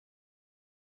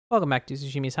Welcome back to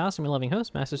Sushimi's house. I'm your loving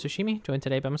host, Master Sushimi, joined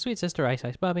today by my sweet sister, Ice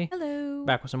Bubbie. Hello.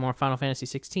 Back with some more Final Fantasy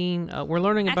XVI. We're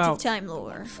learning about... Active time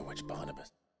lore. For which Barnabas?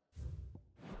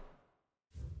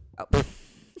 Oh.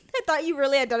 I thought you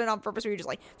really had done it on purpose where you're just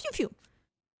like, phew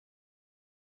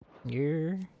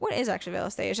phew. What is actually Veil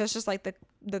Stage? That's just like the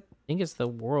I think it's the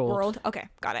world. Okay,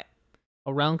 got it.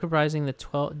 A realm comprising the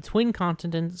twin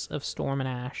continents of Storm and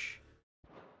Ash.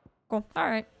 Cool.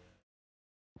 Alright.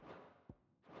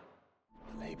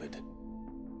 Labored.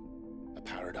 A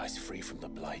paradise free from the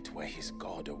blight where his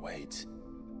god awaits.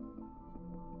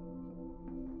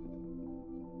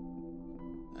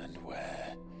 And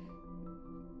where,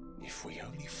 if we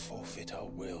only forfeit our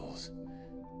wills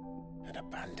and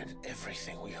abandon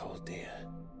everything we hold dear,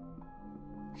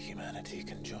 humanity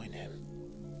can join him.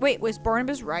 Wait, was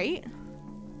Barnabas right?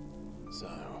 So,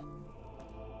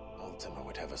 Ultima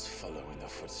would have us follow in the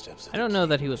footsteps of I don't know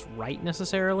that he was right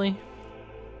necessarily.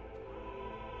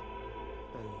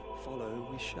 And follow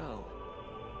we shall.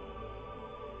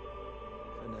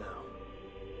 For now.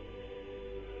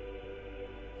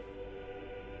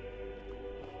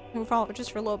 We'll follow it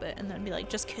just for a little bit and then be like,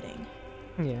 just kidding.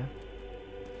 Yeah.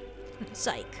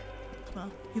 Psych.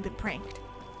 Well, you've been pranked.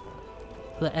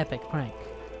 The epic prank.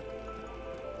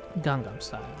 Gangnam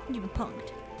style. You've been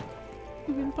punked.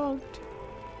 You've been punked.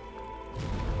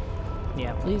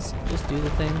 Yeah, please just do the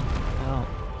thing. I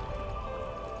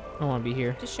don't want to be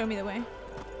here. Just show me the way.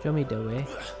 Show me the way.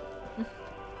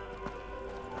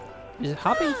 Is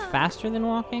hopping faster than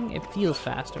walking? It feels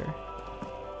faster.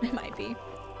 It might be.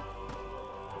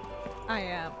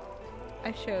 I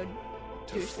showed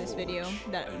Douche this video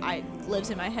that lives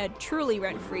in my head truly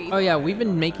rent-free. Oh yeah, we've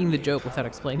been making the joke without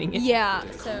explaining it. Yeah,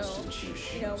 so,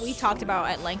 you know, we talked about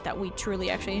at length that we truly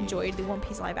actually enjoyed the One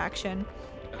Piece live action.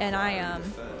 And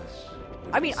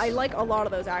I mean, I like a lot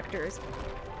of those actors,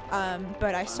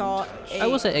 but I saw I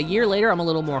will say, a year later, I'm a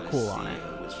little more cool on it.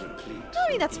 I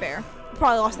mean, that's fair.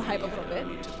 Probably lost the hype a little bit.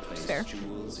 It's fair.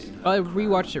 I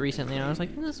rewatched it recently, and I was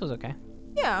like, this was okay.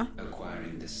 Yeah.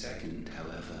 Acquiring the second,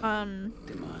 however,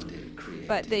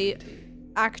 But the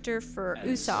actor for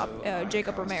Usopp,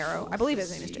 Jacob Romero, I believe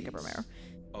his name is Jacob Romero.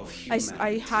 I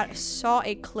saw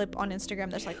a clip on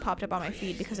Instagram that's like popped up on my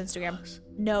feed because Instagram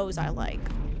knows I like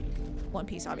One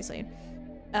Piece, obviously.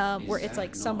 Where it's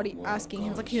like somebody asking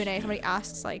him, like Q&A, somebody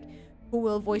asks like, who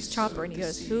will voice Chopper? And he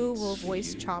goes, who will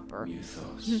voice Chopper?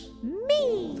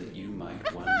 Me!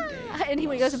 And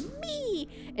when he goes, me!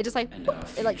 It just like,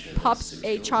 boop, it like pops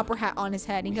a Chopper hat on his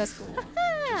head and he goes,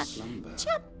 ha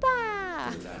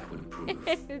Chopper!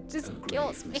 It just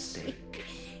kills me.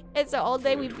 And so all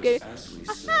day we go,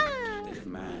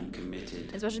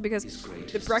 especially because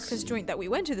the breakfast joint that we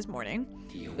went to this morning,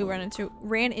 we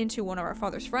ran into one of our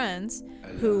father's friends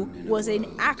who was an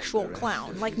actual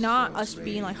clown. Like, not us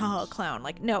being like, haha, clown.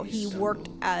 Like, no, he worked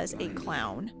as a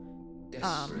clown.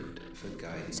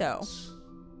 So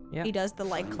Yeah. he does the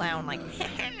like clown, like,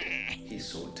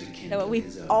 so we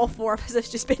all four of us have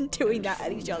just been doing that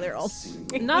at each other all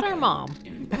Not our mom.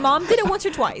 Mom did it once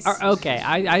or twice. Okay,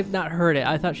 I've not heard it.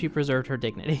 I thought she preserved her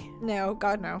dignity. No,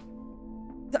 God, no.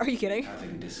 Are you kidding?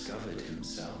 having discovered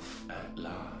himself at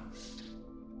last.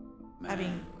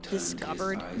 Having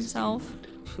discovered himself.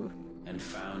 And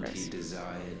found he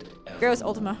desired Gross,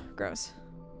 Ultima. Gross.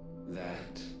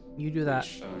 that You do that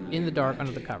in the dark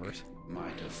under the covers.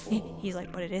 might afford. He's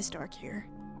like, but it is dark here.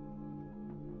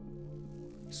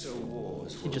 So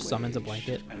wars He just summons a waged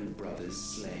blanket. and brothers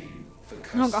slain for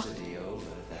Oh, God. custody over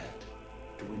that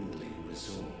dwindling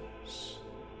resource.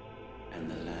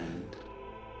 And the land,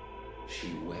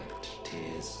 she wept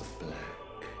tears of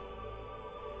black.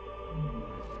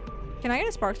 Can I get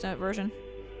a Sparks Note version?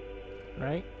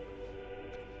 Right?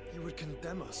 You would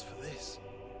condemn us for this.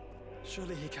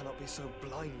 Surely he cannot be so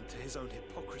blind to his own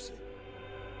hypocrisy.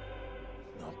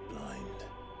 Not blind,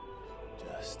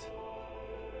 just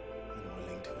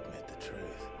unwilling to admit the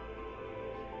truth.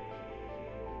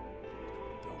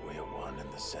 But we're one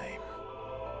and the same.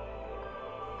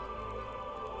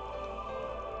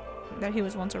 That he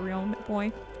was once a real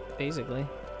boy. Basically.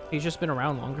 He's just been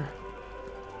around longer.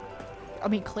 I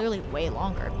mean, clearly way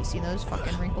longer. Have you seen those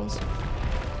fucking wrinkles?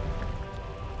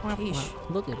 Wow, Yeesh.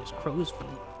 look at his crow's feet.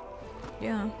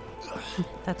 Yeah.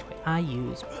 That's what I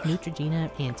use. Neutrogena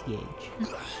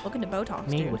anti-age. Look into Botox,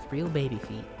 Made dude. with real baby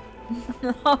feet.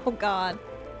 Oh, God.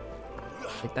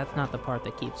 Like, that's not the part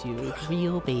that keeps you. It's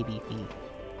real baby feet.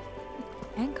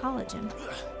 And collagen.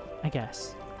 I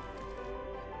guess.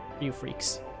 You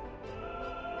freaks.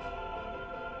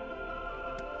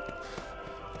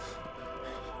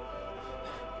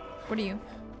 What are you?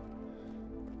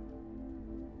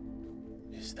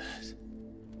 Is that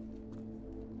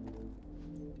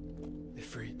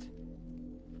Siegfried,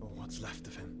 or what's left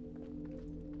of him.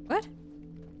 What?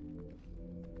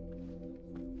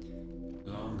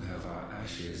 Long have our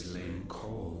ashes lain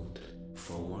cold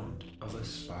for want of a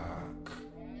spark.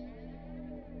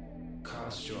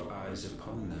 Cast your eyes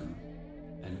upon them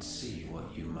and see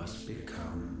what you must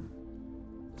become.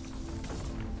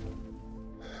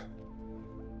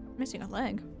 Missing a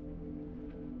leg.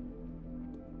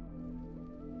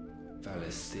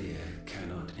 Valisthea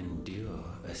cannot endure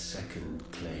a second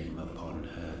claim upon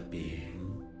her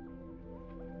being.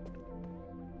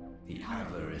 The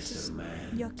avarice of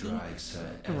man drives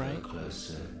her ever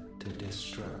closer to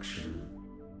destruction.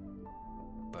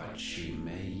 But she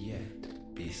may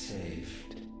yet be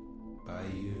saved by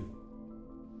you.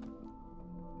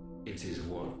 It is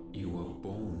what you were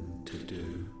born to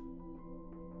do.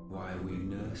 Why we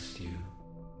nursed you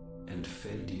and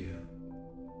fed you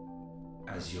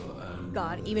as your own.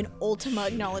 God, even Ultima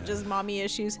acknowledges mommy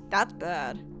issues. That's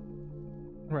bad.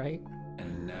 Right.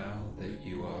 And now that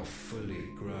you are fully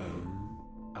grown,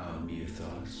 our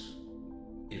Muthos,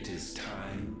 it is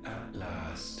time at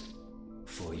last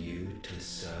for you to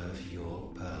serve your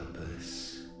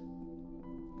purpose.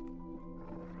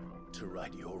 To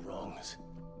right your wrongs.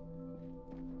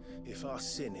 If our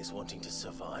sin is wanting to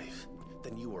survive,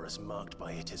 then you are as marked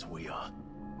by it as we are.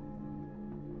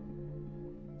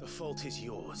 The fault is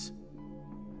yours.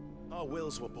 Our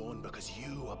wills were born because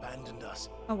you abandoned us.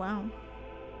 Oh wow.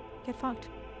 Get fucked.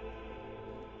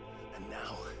 And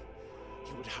now,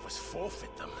 you would have us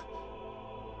forfeit them.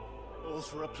 All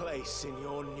for a place in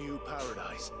your new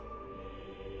paradise.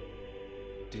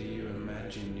 Do you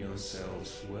imagine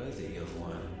yourselves worthy of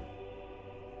one?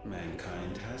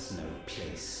 Mankind has no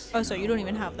place. Oh, so you don't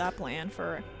even have that plan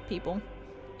for people.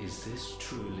 Is this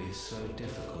truly so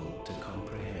difficult to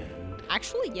comprehend?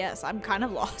 Actually, yes. I'm kind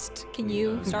of lost. Can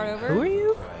you start over? Who are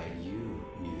you? Cry you,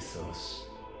 Muthos,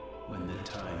 when the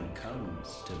time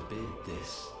comes to bid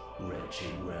this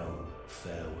wretched realm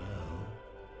farewell.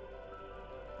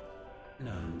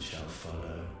 None shall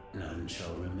follow, none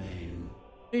shall remain.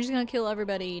 You're just gonna kill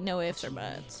everybody, no ifs or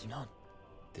buts. None.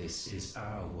 This is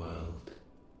our world.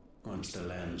 Once the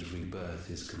land's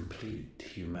rebirth is complete,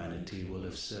 humanity will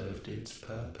have served its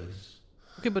purpose.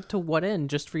 Okay, but to what end?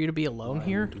 Just for you to be alone Why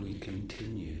here? would we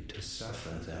continue to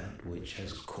suffer that which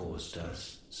has caused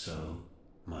us so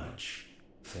much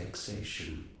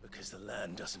vexation? Because the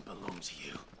land doesn't belong to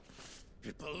you.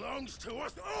 It belongs to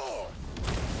us all!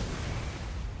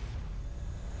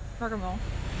 Rock and roll.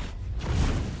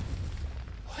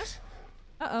 What?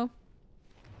 Uh-oh.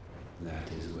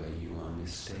 That is where you are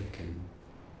mistaken.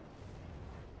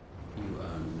 You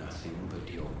own nothing but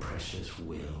your precious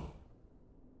will.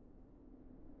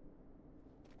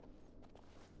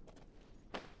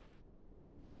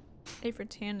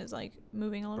 Aphrod's hand is like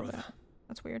moving a little bit.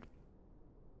 That's weird.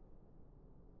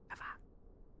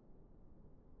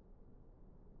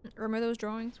 Remember those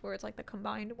drawings where it's like the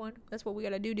combined one? That's what we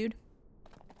gotta do, dude.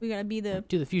 We gotta be the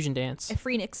Do the fusion dance.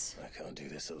 Phoenix. I can't do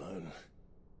this alone.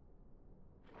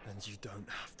 And you don't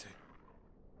have to.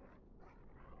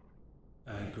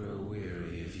 I grow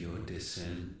weary of your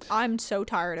dissent. I'm so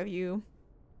tired of you.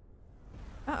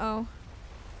 Uh-oh.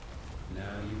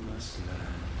 Now you must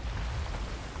learn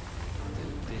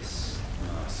that this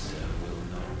master will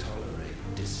not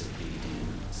tolerate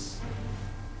disobedience.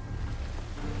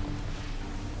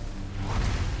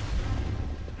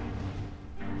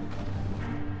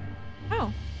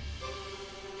 Oh.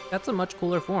 That's a much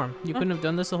cooler form. You couldn't have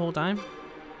done this the whole time?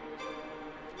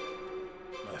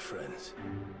 My friends.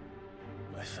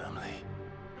 My family.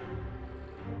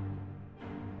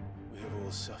 We have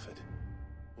all suffered.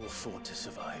 All fought to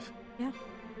survive. Yeah.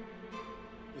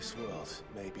 This world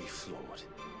may be flawed.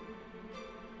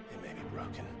 It may be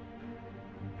broken.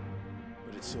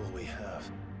 But it's all we have.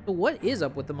 But what is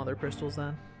up with the mother crystals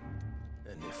then?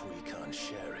 And if we can't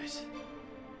share it,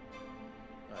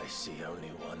 I see only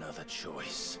one other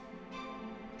choice.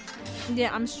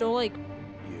 Yeah, I'm still like...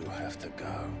 You have to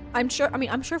go. I'm sure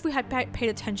if we had paid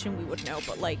attention, we would know,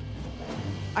 but like...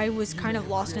 I was kind of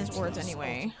lost in his words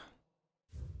anyway.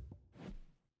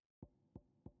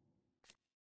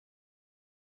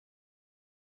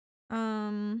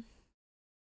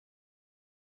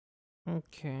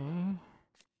 Okay.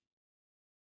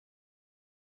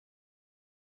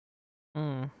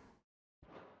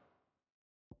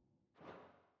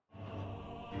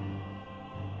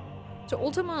 So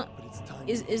Ultima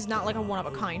is not like a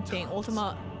one-of-a-kind thing.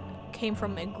 Ultima came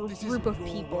from a group of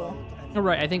people Oh,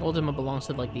 right, I think Ultima belongs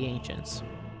to, like, the ancients.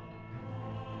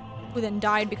 who then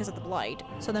died because of the blight.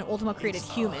 So then Ultima created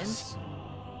humans.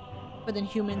 but then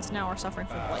humans now are suffering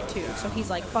from blight too. So he's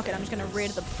like, fuck it, I'm just gonna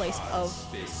rid the place of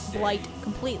blight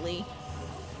completely.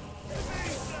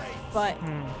 But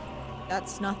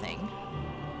that's nothing.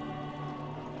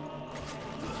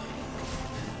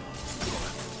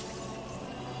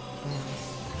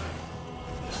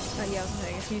 Yeah,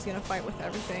 I guess he's gonna fight with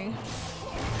everything.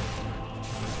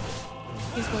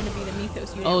 He's going to be the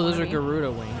Mythos unit. Oh, those are Garuda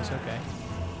wings. Okay.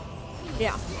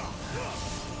 Yeah.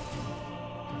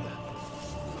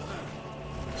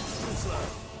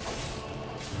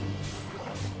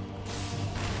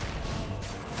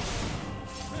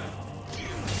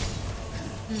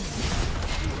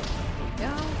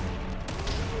 Go.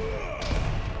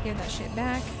 Give that shit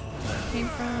back. Where it came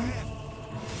from.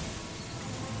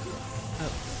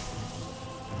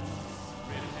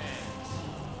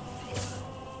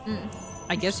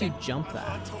 I guess you jump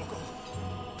that.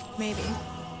 Maybe.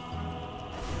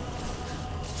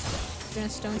 Gonna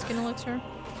stone skin elixir?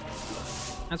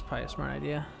 That's probably a smart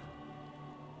idea.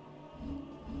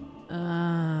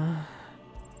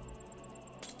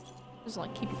 Just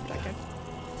like keep you protected.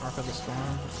 Mark of the Storm.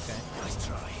 Okay. Nice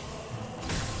try.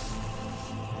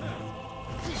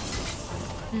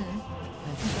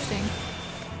 Interesting.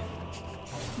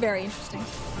 Very interesting.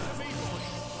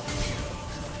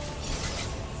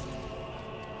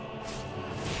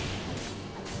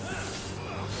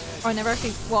 Oh, I never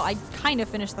actually, well, I kind of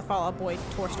finished the Fall Out Boy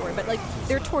tour story, but like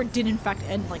their tour did in fact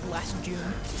end like last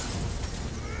June.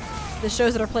 The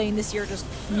shows that are playing this year are just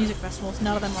music festivals.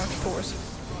 None of them are tours.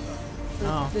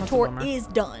 The tour is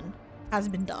done. Has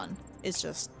been done. It's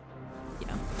just, you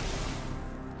know.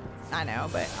 I know,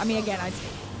 but I mean, again,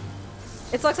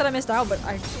 it sucks that I missed out, but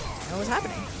I know what's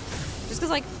happening. Just because,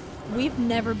 like, we've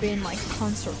never been like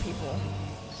concert people,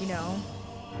 you know?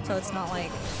 So it's not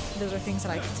like those are things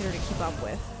that I consider to keep up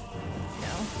with, you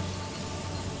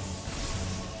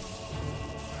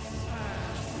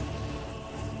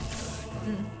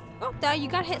know? Oh, now you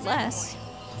got hit less.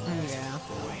 Yeah.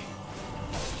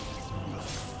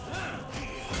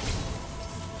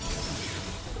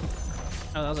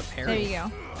 Oh, that was a parry. There you go.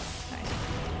 Nice.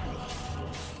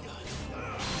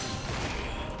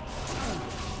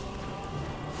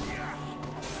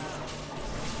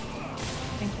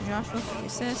 Thank you, Joshua, for the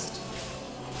assist.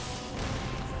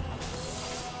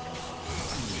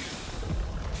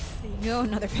 There you go,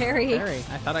 another parry. Parry.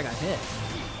 I thought I got hit.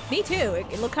 Me too.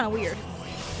 It looked kind of weird.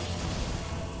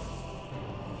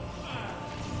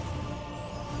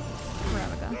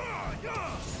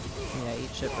 Yeah,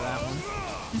 eat shit for that one.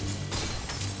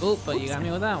 Oh, but you got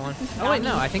me with that one. Oh wait,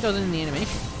 no, I think I was in the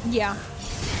animation. Yeah.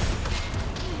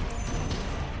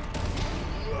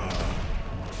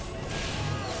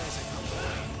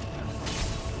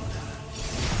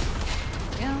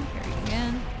 Yeah, parry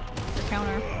again. Your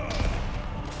counter.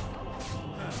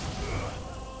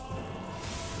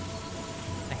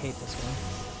 I hate this one.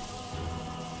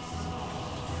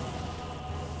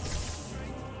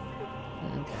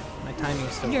 Okay, my timing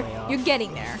is still way off. You're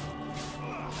getting there.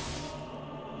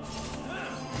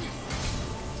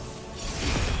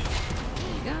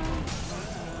 There you go.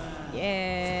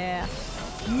 Yeah.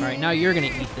 Alright, now you're gonna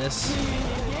eat this.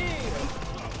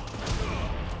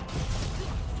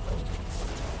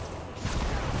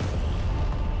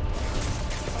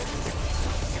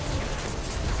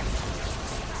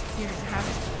 You're gonna have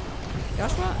it.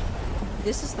 Joshua,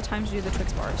 this is the time to do the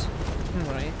Twix bars.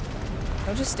 Right.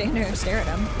 Don't just stand there and stare at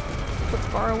him. Put the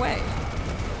bar away.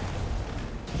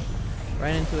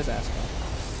 Right into his asshole.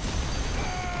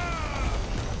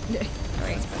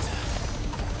 Right.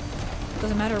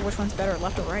 Doesn't matter which one's better,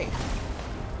 left or right.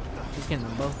 He's getting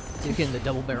them both. He's getting the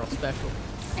double barrel special.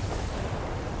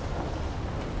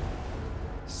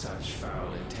 Such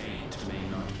foul intent may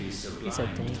not be sublime He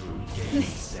said taint. through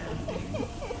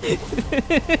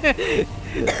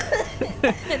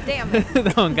Damn it.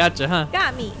 That one gotcha, huh?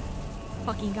 Got me.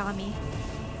 Fucking got me.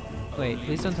 Wait,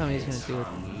 please don't tell me he's gonna do it.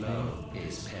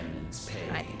 is penance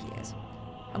paid. I think he is.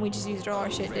 And we just used all our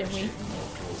shit, didn't we?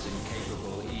 Mortals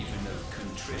incapable even of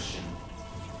contrition.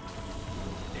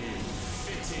 In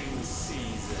fitting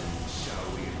season shall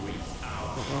we reap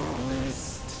our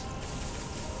harvest.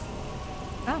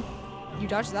 Oh. You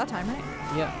dodged that time, right?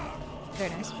 Yeah. Very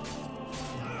nice.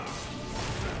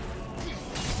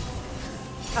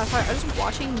 Sorry, I was just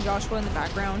watching Joshua in the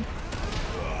background.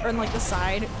 Or in like the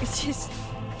side. It's just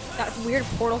that weird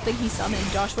portal thing he summoned.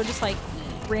 Joshua just like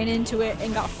ran into it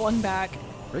and got flung back.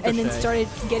 Ricochet. And then started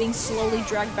getting slowly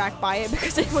dragged back by it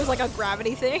because it was like a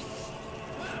gravity thing.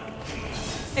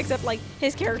 Except like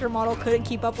his character model couldn't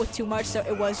keep up with too much, so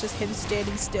it was just him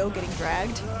standing still getting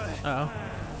dragged. Uh oh.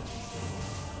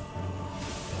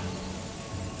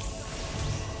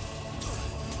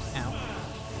 Ow.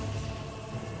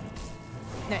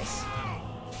 Nice.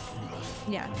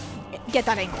 Yeah. Get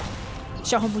that angle.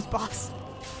 Show him who's boss.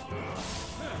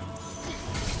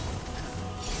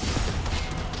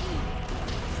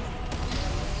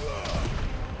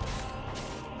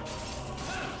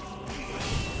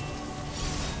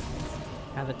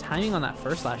 Yeah, the timing on that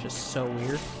first slash is so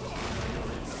weird.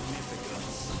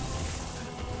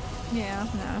 Yeah,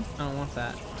 no. I don't want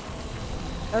that.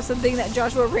 That's the thing that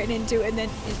Joshua ran into, and then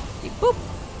he boop,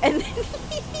 and then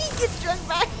he gets dragged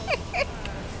back.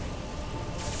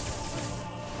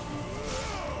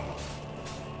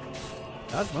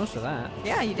 Dodged most of that.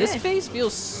 Yeah, you did. This phase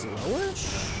feels slower.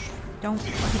 Don't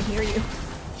fucking hear you.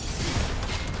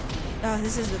 Oh,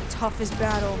 this is the toughest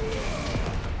battle.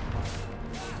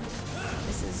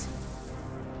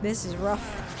 This is rough.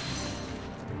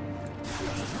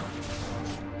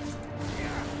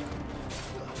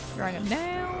 Drag him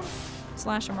down.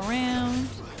 Slash him around.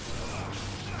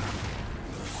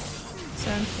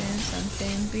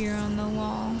 Something, beer on the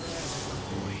wall.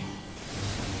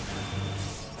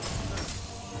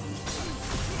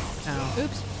 Ow.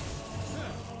 Oops.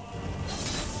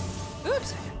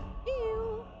 Oops.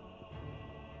 Ew.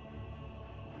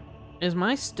 Is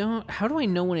my stone... How do I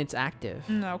know when it's active?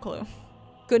 No clue.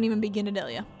 Couldn't even begin to tell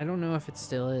you. I don't know if it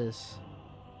still is.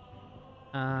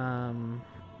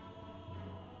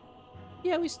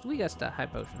 Yeah, we got stuff. High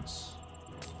potions.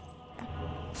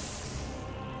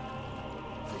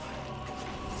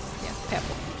 Yeah,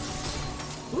 pebble.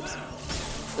 Oops.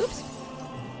 Oops.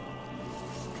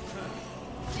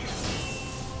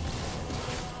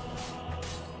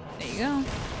 There you go.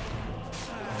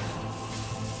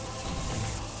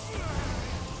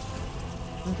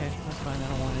 Okay, that's fine. I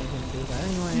don't want anything to do with that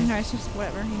anyway. No, it's just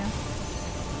whatever, you know.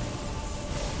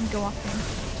 Go off there.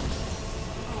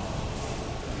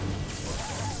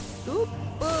 Oop.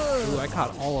 Ooh, I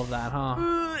caught all of that, huh?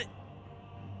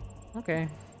 Okay.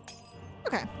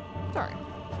 Okay. Sorry.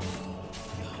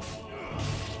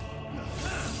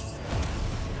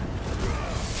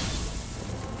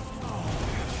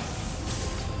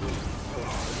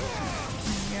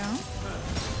 There you go.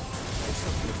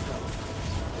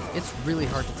 It's really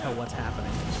hard to tell what's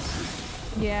happening.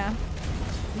 Yeah.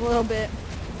 A little bit.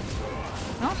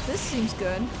 Oh, this seems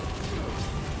good.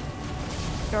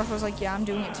 Josh was like, yeah, I'm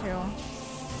doing it too.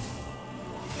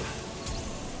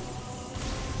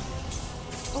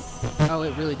 Oh,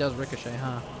 it really does ricochet,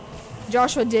 huh?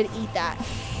 Joshua did eat that.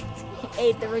 He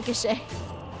ate the ricochet.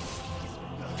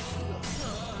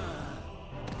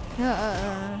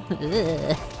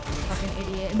 Fucking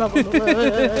idiot.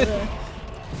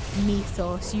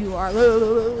 Mythos, you are.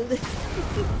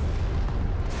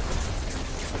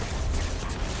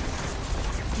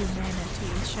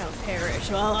 Humanity shall perish.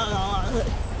 Fucking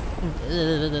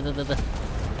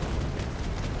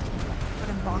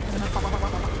bonk him.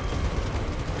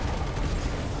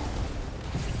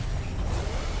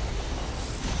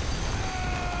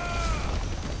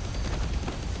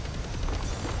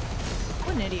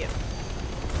 What an idiot.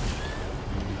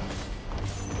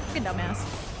 Good dumbass.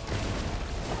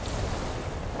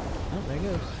 Oh, there he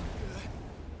goes.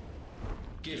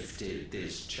 Gifted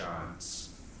this chance.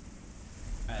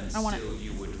 And I want still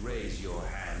you would raise your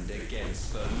hand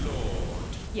against the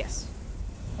Lord. Yes.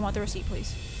 I want the receipt,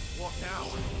 please. What now?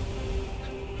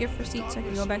 Gift receipt so I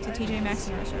can go back to TJ Maxx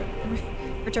and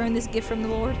return this gift from the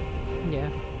Lord. Yeah.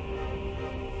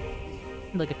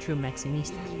 Like a true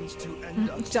Maximista. Means to end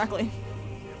us. Exactly. It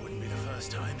wouldn't be the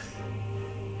first time.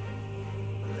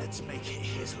 Let's make it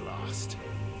his last.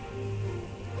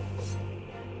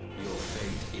 Your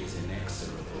fate is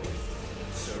inexorable.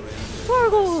 Surrender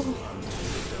Fargo! unto the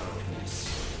darkness.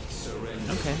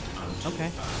 Surrender Okay. unto Okay.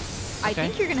 us. I Okay.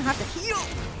 think you're gonna have to heal.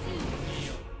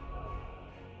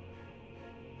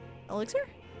 Elixir?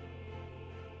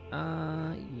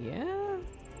 Yeah.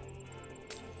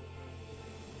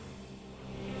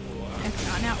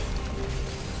 Not now.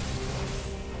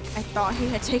 I thought he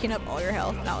had taken up all your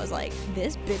health, and I was like,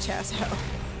 this bitch ass hoe.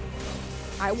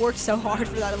 I worked so hard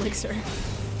for that elixir.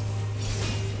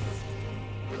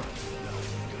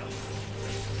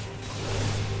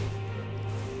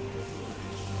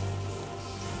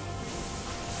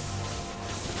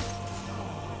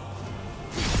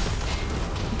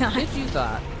 Did you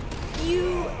thought?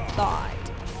 You thought.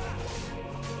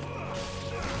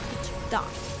 You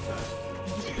thought.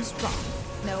 You was strong.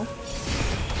 No.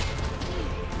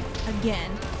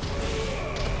 Again.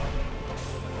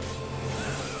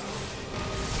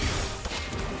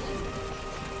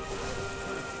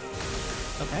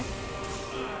 Okay.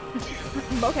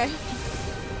 Okay.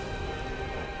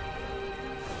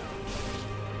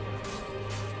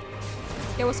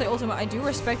 Yeah, we'll say Ultima, I do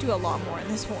respect you a lot more in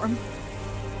this form.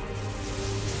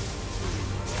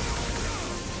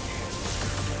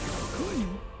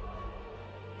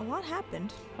 lot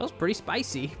happened. That was pretty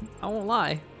spicy. I won't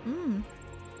lie. Mmm.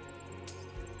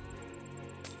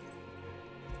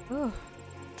 Ugh.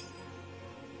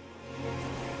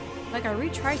 Like, I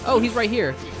retried. Oh, he's right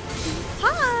here.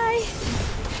 Hi!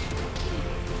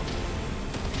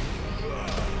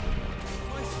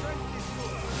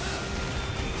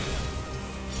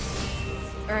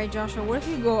 Alright, Joshua, what if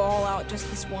you go all out just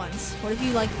this once? What if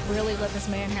you, like, really let this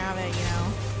man have it, you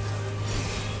know?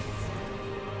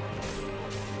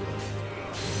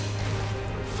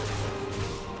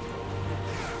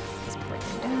 Let's break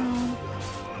him down.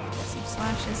 Get some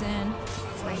slashes in.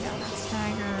 Bring down that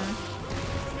stagger.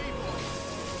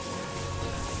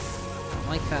 I don't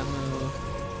like that move.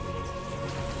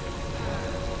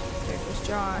 There goes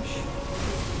Josh.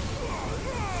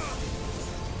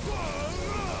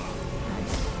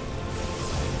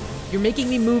 You're making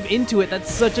me move into it. That's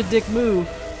such a dick move.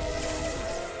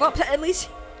 Well, at least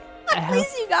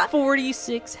you got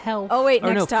 46 health. Oh, wait,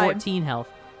 or next no, time. 14 health.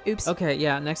 Oops. Okay,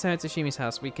 yeah, next time at Sashimi's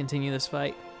house, we continue this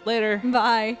fight. Later.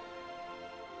 Bye.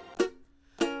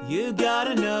 You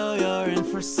gotta know you're in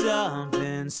for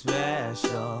something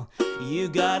special. You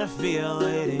gotta feel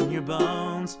it in your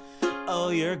bones. Oh,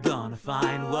 you're gonna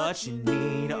find what you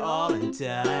need all in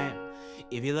time.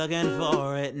 If you're looking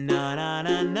for it, na na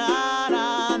na na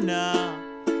na na.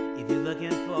 If you're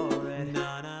looking for